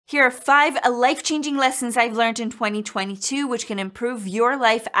Here are 5 life-changing lessons I've learned in 2022 which can improve your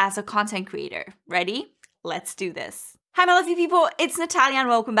life as a content creator. Ready? Let's do this. Hi my lovely people, it's Natalia and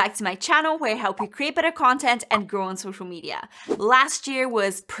welcome back to my channel where I help you create better content and grow on social media. Last year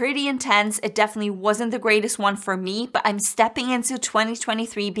was pretty intense. It definitely wasn't the greatest one for me, but I'm stepping into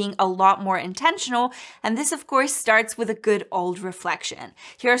 2023 being a lot more intentional, and this of course starts with a good old reflection.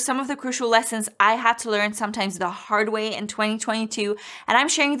 Here are some of the crucial lessons I had to learn, sometimes the hard way, in 2022, and I'm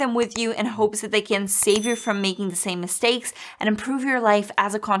sharing them with you in hopes that they can save you from making the same mistakes and improve your life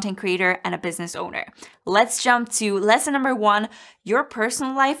as a content creator and a business owner. Let's jump to lesson number 1, your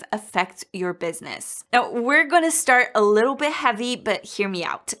personal life affects your business. Now, we're going to start a little bit heavy, but hear me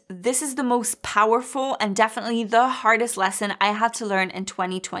out. This is the most powerful and definitely the hardest lesson I had to learn in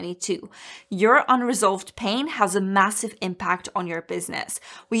 2022. Your unresolved pain has a massive impact on your business.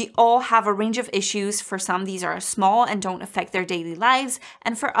 We all have a range of issues. For some, these are small and don't affect their daily lives,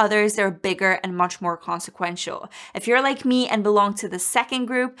 and for others, they're bigger and much more consequential. If you're like me and belong to the second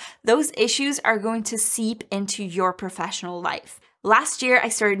group, those issues are going to seep into your professional life. Last year, I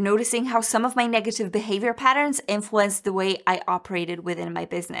started noticing how some of my negative behavior patterns influenced the way I operated within my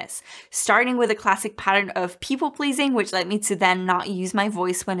business, starting with a classic pattern of people-pleasing, which led me to then not use my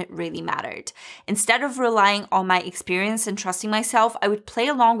voice when it really mattered. Instead of relying on my experience and trusting myself, I would play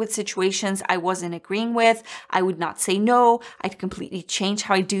along with situations I wasn't agreeing with. I would not say no. I'd completely change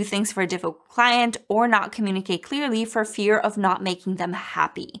how I do things for a difficult client or not communicate clearly for fear of not making them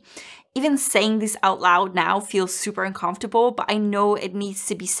happy. Even saying this out loud now feels super uncomfortable, but I know it needs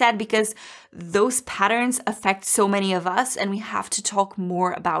to be said because those patterns affect so many of us and we have to talk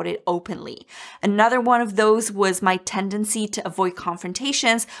more about it openly. Another one of those was my tendency to avoid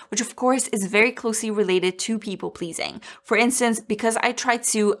confrontations, which of course is very closely related to people pleasing. For instance, because I tried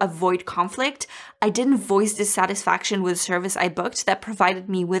to avoid conflict, I didn't voice dissatisfaction with a service I booked that provided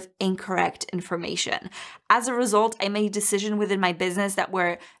me with incorrect information. As a result, I made decisions within my business that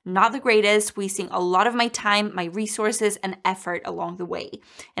were not the greatest, wasting a lot of my time, my resources, and effort along the way.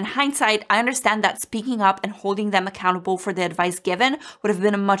 In hindsight, I understand that speaking up and holding them accountable for the advice given would have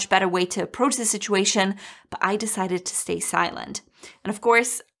been a much better way to approach the situation, but I decided to stay silent. And of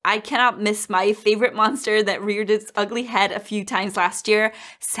course, I cannot miss my favorite monster that reared its ugly head a few times last year,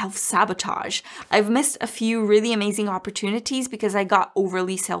 self-sabotage. I've missed a few really amazing opportunities because I got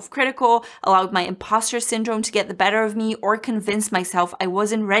overly self-critical, allowed my imposter syndrome to get the better of me, or convinced myself I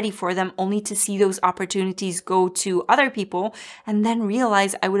wasn't ready for them only to see those opportunities go to other people and then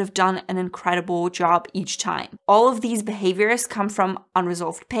realize I would have done an incredible job each time. All of these behaviors come from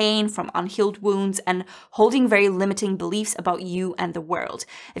unresolved pain, from unhealed wounds, and holding very limiting beliefs about you and the world.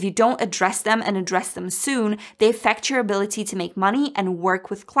 If you don't address them and address them soon, they affect your ability to make money and work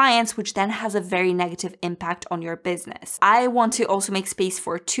with clients, which then has a very negative impact on your business. I want to also make space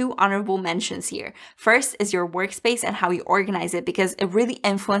for 2 honorable mentions here. First is your workspace and how you organize it, because it really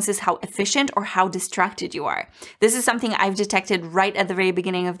influences how efficient or how distracted you are. This is something I've detected right at the very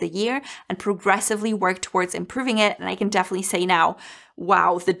beginning of the year and progressively worked towards improving it, and I can definitely say now,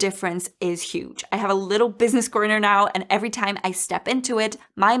 wow, the difference is huge. I have a little business corner now, and every time I step into it,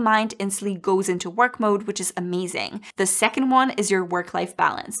 my mind instantly goes into work mode, which is amazing. The second one is your work-life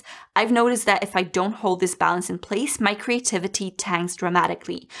balance. I've noticed that if I don't hold this balance in place, my creativity tanks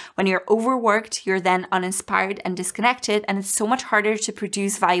dramatically. When you're overworked, you're then uninspired and disconnected, and it's so much harder to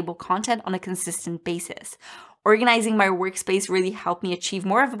produce valuable content on a consistent basis. Organizing my workspace really helped me achieve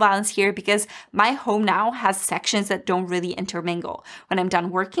more of a balance here because my home now has sections that don't really intermingle. When I'm done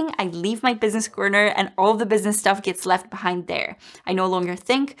working, I leave my business corner and all of the business stuff gets left behind there. I no longer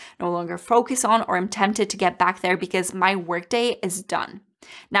think, no longer focus on, or am tempted to get back there because my workday is done.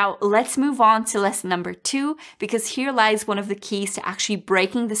 Now, let's move on to lesson number 2, because here lies one of the keys to actually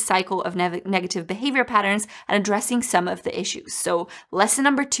breaking the cycle of negative behavior patterns and addressing some of the issues. So, lesson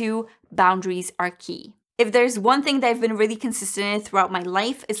number 2, boundaries are key. If there's one thing that I've been really consistent in throughout my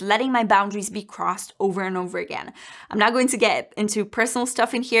life, is letting my boundaries be crossed over and over again. I'm not going to get into personal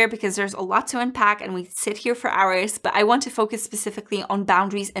stuff in here because there's a lot to unpack and we sit here for hours, but I want to focus specifically on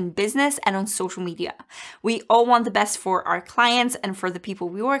boundaries in business and on social media. We all want the best for our clients and for the people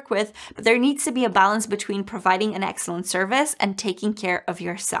we work with, but there needs to be a balance between providing an excellent service and taking care of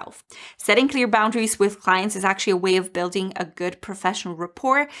yourself. Setting clear boundaries with clients is actually a way of building a good professional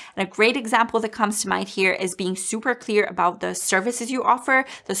rapport, and a great example that comes to mind here is being super clear about the services you offer,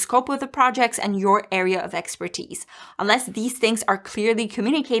 the scope of the projects, and your area of expertise. Unless these things are clearly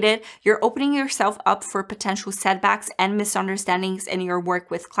communicated, you're opening yourself up for potential setbacks and misunderstandings in your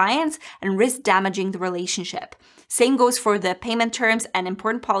work with clients and risk damaging the relationship. Same goes for the payment terms and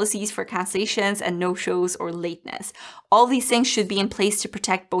important policies for cancellations and no-shows or lateness. All these things should be in place to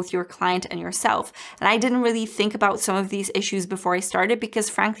protect both your client and yourself. And I didn't really think about some of these issues before I started because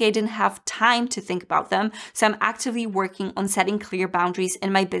frankly, I didn't have time to think about them. So I'm actively working on setting clear boundaries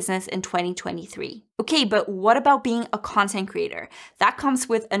in my business in 2023. Okay, but what about being a content creator? That comes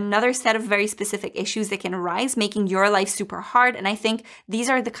with another set of very specific issues that can arise, making your life super hard. And I think these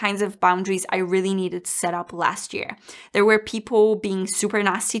are the kinds of boundaries I really needed to set up last year. There were people being super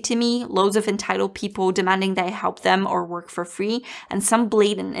nasty to me, loads of entitled people demanding that I help them or work for free, and some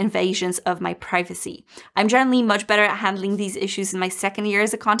blatant invasions of my privacy. I'm generally much better at handling these issues in my second year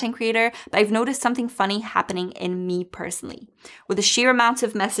as a content creator, but I've noticed something funny happening in me personally. With the sheer amount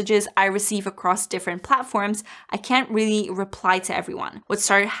of messages I receive across different platforms, I can't really reply to everyone. What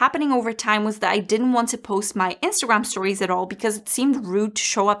started happening over time was that I didn't want to post my Instagram stories at all because it seemed rude to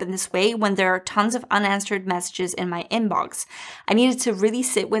show up in this way when there are tons of unanswered messages in my inbox. I needed to really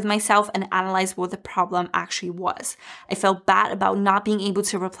sit with myself and analyze what the problem actually was. I felt bad about not being able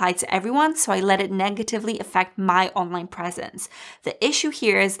to reply to everyone, so I let it negatively affect my online presence. The issue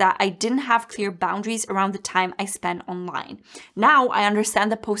here is that I didn't have clear boundaries around the time I spent online. Now I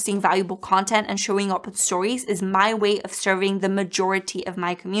understand that posting valuable content and showing up with stories is my way of serving the majority of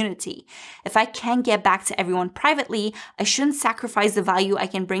my community. If I can't get back to everyone privately, I shouldn't sacrifice the value I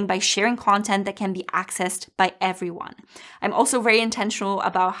can bring by sharing content that can be accessed by everyone. I'm also very intentional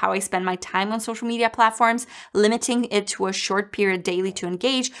about how I spend my time on social media platforms, limiting it to a short period daily to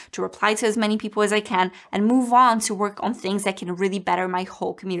engage, to reply to as many people as I can, and move on to work on things that can really better my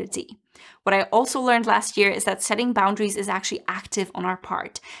whole community. What I also learned last year is that setting boundaries is actually active on our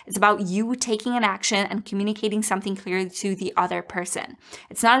part. It's about you taking an action and communicating something clearly to the other person.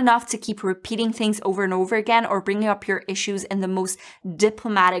 It's not enough to keep repeating things over and over again or bringing up your issues in the most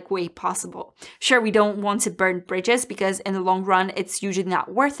diplomatic way possible. Sure, we don't want to burn bridges because in the long run, it's usually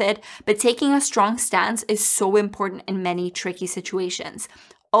not worth it, but taking a strong stance is so important in many tricky situations.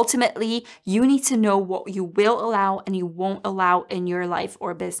 Ultimately, you need to know what you will allow and you won't allow in your life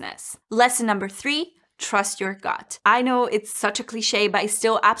or business. Lesson number 3, trust your gut. I know it's such a cliche, but I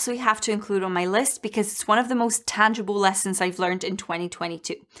still absolutely have to include on my list because it's one of the most tangible lessons I've learned in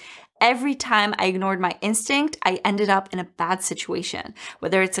 2022. Every time I ignored my instinct, I ended up in a bad situation.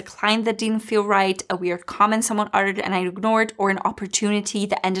 Whether it's a client that didn't feel right, a weird comment someone uttered and I ignored, or an opportunity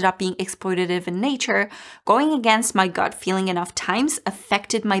that ended up being exploitative in nature, going against my gut feeling enough times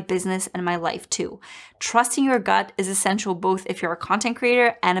affected my business and my life too. Trusting your gut is essential both if you're a content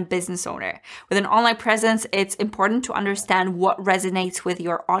creator and a business owner. With an online presence, it's important to understand what resonates with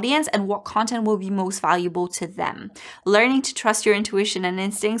your audience and what content will be most valuable to them. Learning to trust your intuition and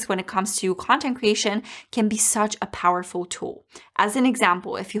instincts when it comes to content creation can be such a powerful tool. As an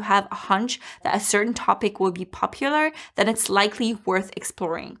example, if you have a hunch that a certain topic will be popular, then it's likely worth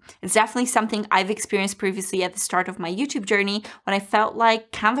exploring. It's definitely something I've experienced previously at the start of my YouTube journey when I felt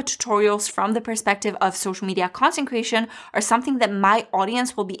like Canva tutorials from the perspective of social media content creation are something that my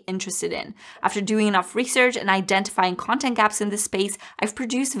audience will be interested in. After doing enough research and identifying content gaps in this space, I've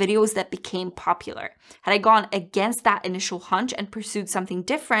produced videos that became popular. Had I gone against that initial hunch and pursued something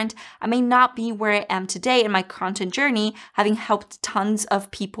different, I may not be where I am today in my content journey, having helped tons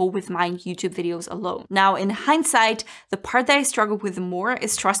of people with my YouTube videos alone. Now, in hindsight, the part that I struggle with more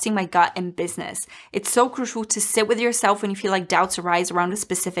is trusting my gut in business. It's so crucial to sit with yourself when you feel like doubts arise around a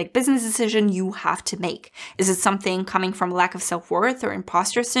specific business decision you have to make. Is it something coming from a lack of self-worth or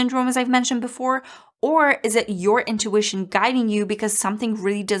imposter syndrome, as I've mentioned before? Or is it your intuition guiding you because something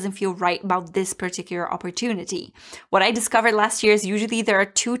really doesn't feel right about this particular opportunity? What I discovered last year is usually there are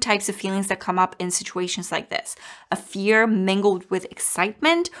two types of feelings that come up in situations like this. A fear mingled with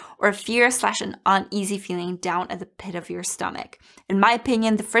excitement, or a fear/an uneasy feeling down at the pit of your stomach. In my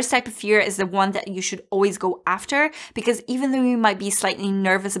opinion, the first type of fear is the one that you should always go after because even though you might be slightly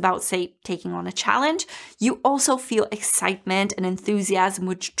nervous about, say, taking on a challenge, you also feel excitement and enthusiasm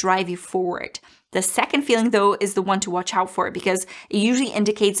which drive you forward. The second feeling, though, is the one to watch out for because it usually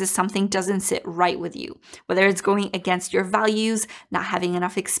indicates that something doesn't sit right with you. Whether it's going against your values, not having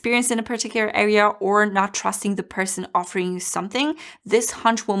enough experience in a particular area, or not trusting the person offering you something, this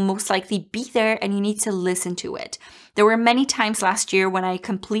hunch will most likely be there and you need to listen to it. There were many times last year when I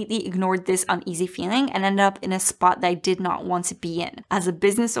completely ignored this uneasy feeling and ended up in a spot that I did not want to be in. As a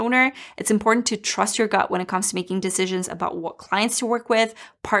business owner, it's important to trust your gut when it comes to making decisions about what clients to work with,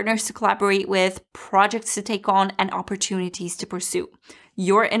 partners to collaborate with, projects to take on, and opportunities to pursue.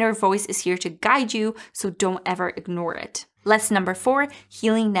 Your inner voice is here to guide you, so don't ever ignore it. Lesson number 4,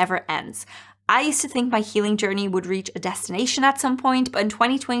 healing never ends. I used to think my healing journey would reach a destination at some point, but in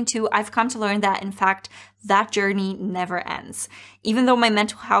 2022, I've come to learn that, in fact, that journey never ends. Even though my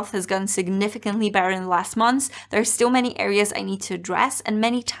mental health has gotten significantly better in the last months, there are still many areas I need to address and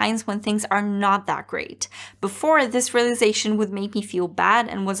many times when things are not that great. Before, this realization would make me feel bad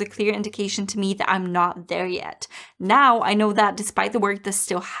and was a clear indication to me that I'm not there yet. Now, I know that despite the work that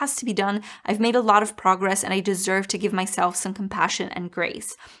still has to be done, I've made a lot of progress and I deserve to give myself some compassion and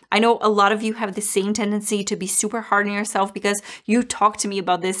grace. I know a lot of you have the same tendency to be super hard on yourself because you talk to me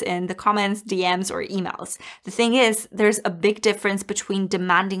about this in the comments, DMs, or emails. The thing is, there's a big difference between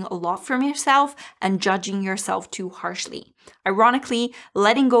demanding a lot from yourself and judging yourself too harshly. Ironically,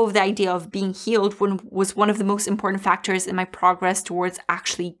 letting go of the idea of being healed was one of the most important factors in my progress towards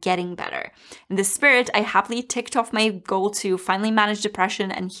actually getting better. In this spirit, I happily ticked off my goal to finally manage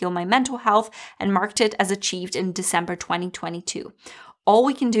depression and heal my mental health and marked it as achieved in December 2022. All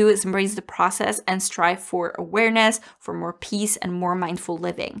we can do is embrace the process and strive for awareness, for more peace and more mindful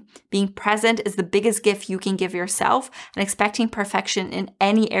living. Being present is the biggest gift you can give yourself, and expecting perfection in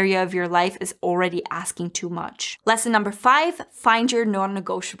any area of your life is already asking too much. Lesson number 5, find your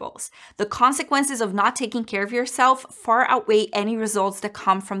non-negotiables. The consequences of not taking care of yourself far outweigh any results that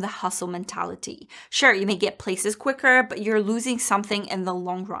come from the hustle mentality. Sure, you may get places quicker, but you're losing something in the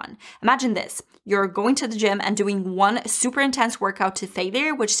long run. Imagine this. You're going to the gym and doing one super intense workout to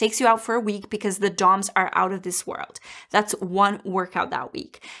failure, which takes you out for a week because the DOMs are out of this world. That's one workout that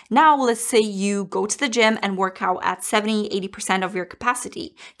week. Now, let's say you go to the gym and work out at 70-80% of your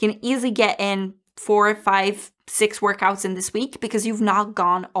capacity. You can easily get in 4, 5, 6 workouts in this week because you've not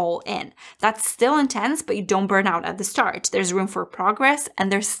gone all in. That's still intense, but you don't burn out at the start. There's room for progress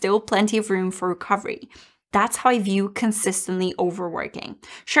and there's still plenty of room for recovery. That's how I view consistently overworking.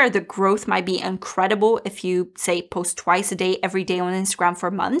 Sure, the growth might be incredible if you, say, post twice a day, every day on Instagram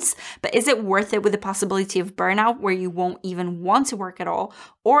for months, but is it worth it with the possibility of burnout where you won't even want to work at all,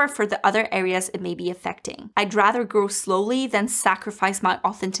 or for the other areas it may be affecting? I'd rather grow slowly than sacrifice my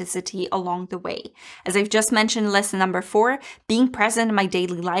authenticity along the way. As I've just mentioned in lesson number 4, being present in my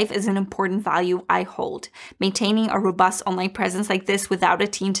daily life is an important value I hold. Maintaining a robust online presence like this without a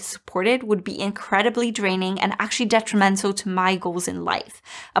team to support it would be incredibly draining and actually detrimental to my goals in life.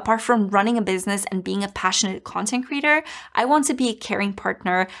 Apart from running a business and being a passionate content creator, I want to be a caring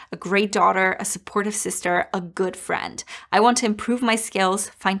partner, a great daughter, a supportive sister, a good friend. I want to improve my skills,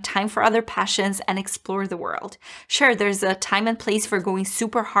 find time for other passions, and explore the world. Sure, there's a time and place for going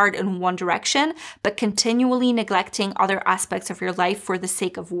super hard in one direction, but continually neglecting other aspects of your life for the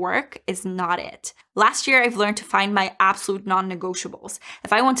sake of work is not it. Last year, I've learned to find my absolute non-negotiables.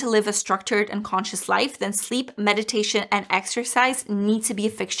 If I want to live a structured and conscious life, then sleep, meditation, and exercise need to be a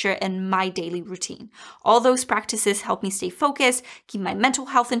fixture in my daily routine. All those practices help me stay focused, keep my mental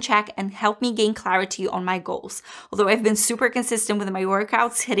health in check, and help me gain clarity on my goals. Although I've been super consistent with my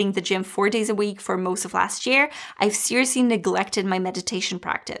workouts, hitting the gym 4 days a week for most of last year, I've seriously neglected my meditation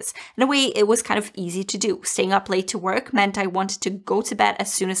practice. In a way, it was kind of easy to do. Staying up late to work meant I wanted to go to bed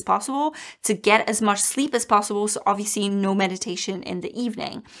as soon as possible to get as much sleep as possible, so obviously no meditation in the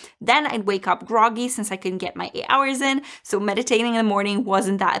evening. Then I'd wake up groggy since I couldn't get my 8 hours in, so meditating in the morning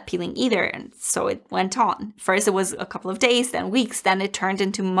wasn't that appealing either, and so it went on. First it was a couple of days, then weeks, then it turned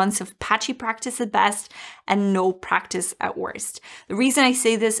into months of patchy practice at best and no practice at worst. The reason I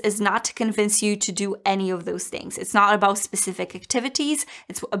say this is not to convince you to do any of those things. It's not about specific activities,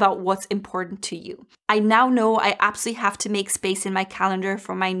 it's about what's important to you. I now know I absolutely have to make space in my calendar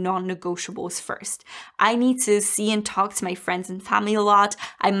for my non-negotiables first. I need to see and talk to my friends and family a lot.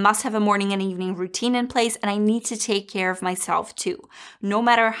 I must have a morning and evening routine in place, and I need to take care of myself too. No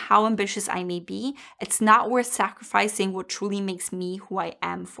matter how ambitious I may be, it's not worth sacrificing what truly makes me who I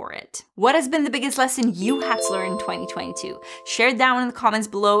am for it. What has been the biggest lesson you had to learn in 2022? Share it down in the comments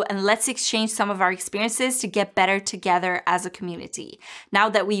below and let's exchange some of our experiences to get better together as a community. Now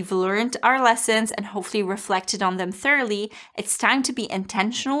that we've learned our lessons and hopefully reflected on them thoroughly, it's time to be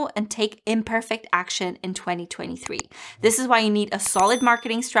intentional and take imperfect action in 2023. This is why you need a solid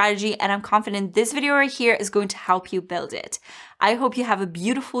marketing strategy, and I'm confident this video right here is going to help you build it. I hope you have a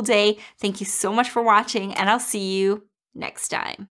beautiful day. Thank you so much for watching, and I'll see you next time.